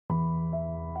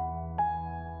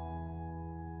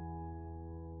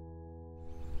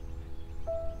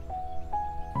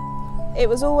It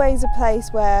was always a place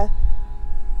where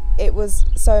it was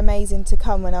so amazing to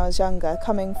come when I was younger.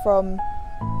 Coming from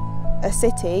a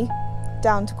city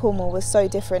down to Cornwall was so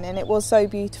different, and it was so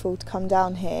beautiful to come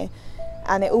down here,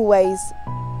 and it always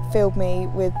filled me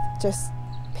with just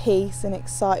peace and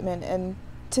excitement, and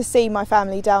to see my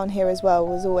family down here as well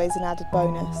was always an added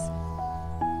bonus.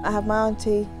 I have my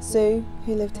Auntie Sue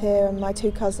who lived here and my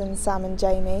two cousins Sam and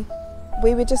Jamie.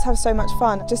 We would just have so much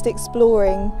fun. Just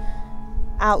exploring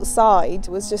outside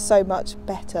was just so much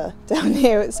better. Down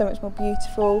here it's so much more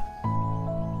beautiful.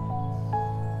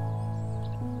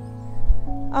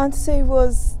 Auntie Sue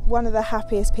was one of the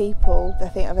happiest people I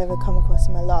think I've ever come across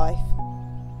in my life.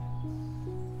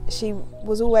 She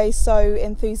was always so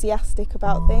enthusiastic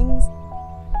about things.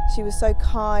 She was so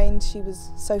kind, she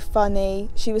was so funny.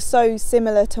 She was so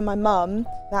similar to my mum.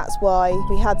 That's why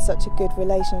we had such a good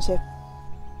relationship.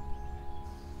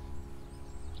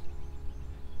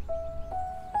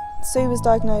 Sue was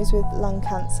diagnosed with lung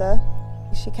cancer.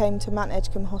 She came to Mount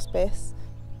Edgecombe Hospice.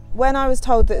 When I was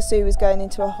told that Sue was going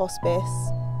into a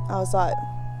hospice, I was like,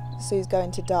 Sue's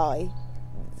going to die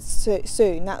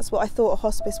soon. That's what I thought a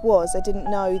hospice was. I didn't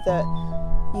know that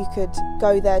you could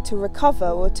go there to recover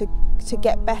or to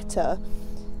get better.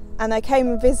 And I came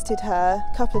and visited her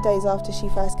a couple of days after she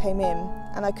first came in,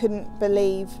 and I couldn't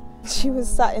believe she was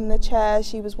sat in the chair.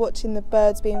 She was watching the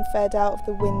birds being fed out of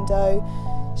the window.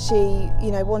 She,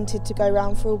 wanted to go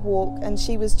round for a walk, and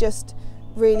she was just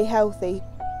really healthy.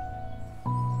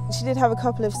 She did have a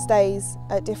couple of stays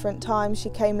at different times. She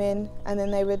came in and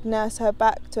then they would nurse her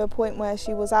back to a point where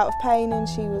she was out of pain and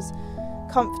she was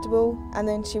comfortable, and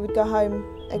then she would go home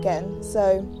again.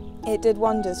 So it did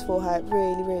wonders for her, it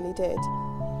really, really did.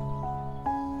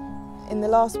 In the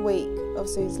last week of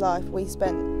Sue's life, we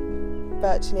spent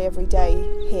virtually every day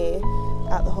here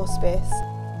at the hospice.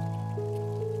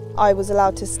 I was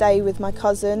allowed to stay with my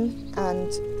cousin, and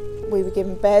we were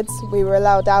given beds. We were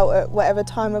allowed out at whatever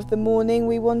time of the morning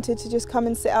we wanted to just come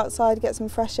and sit outside, get some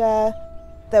fresh air.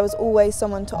 There was always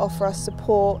someone to offer us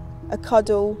support, a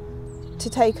cuddle, to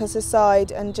take us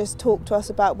aside and just talk to us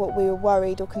about what we were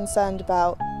worried or concerned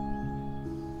about.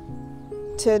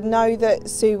 To know that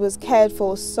Sue was cared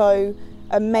for so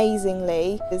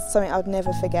amazingly is something I would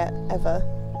never forget, ever.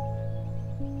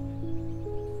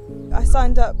 I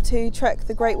signed up to trek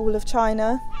the Great Wall of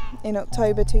China in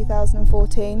October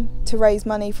 2014 to raise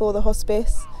money for the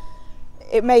hospice.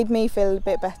 It made me feel a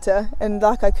bit better and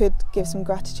like I could give some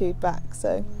gratitude back.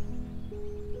 So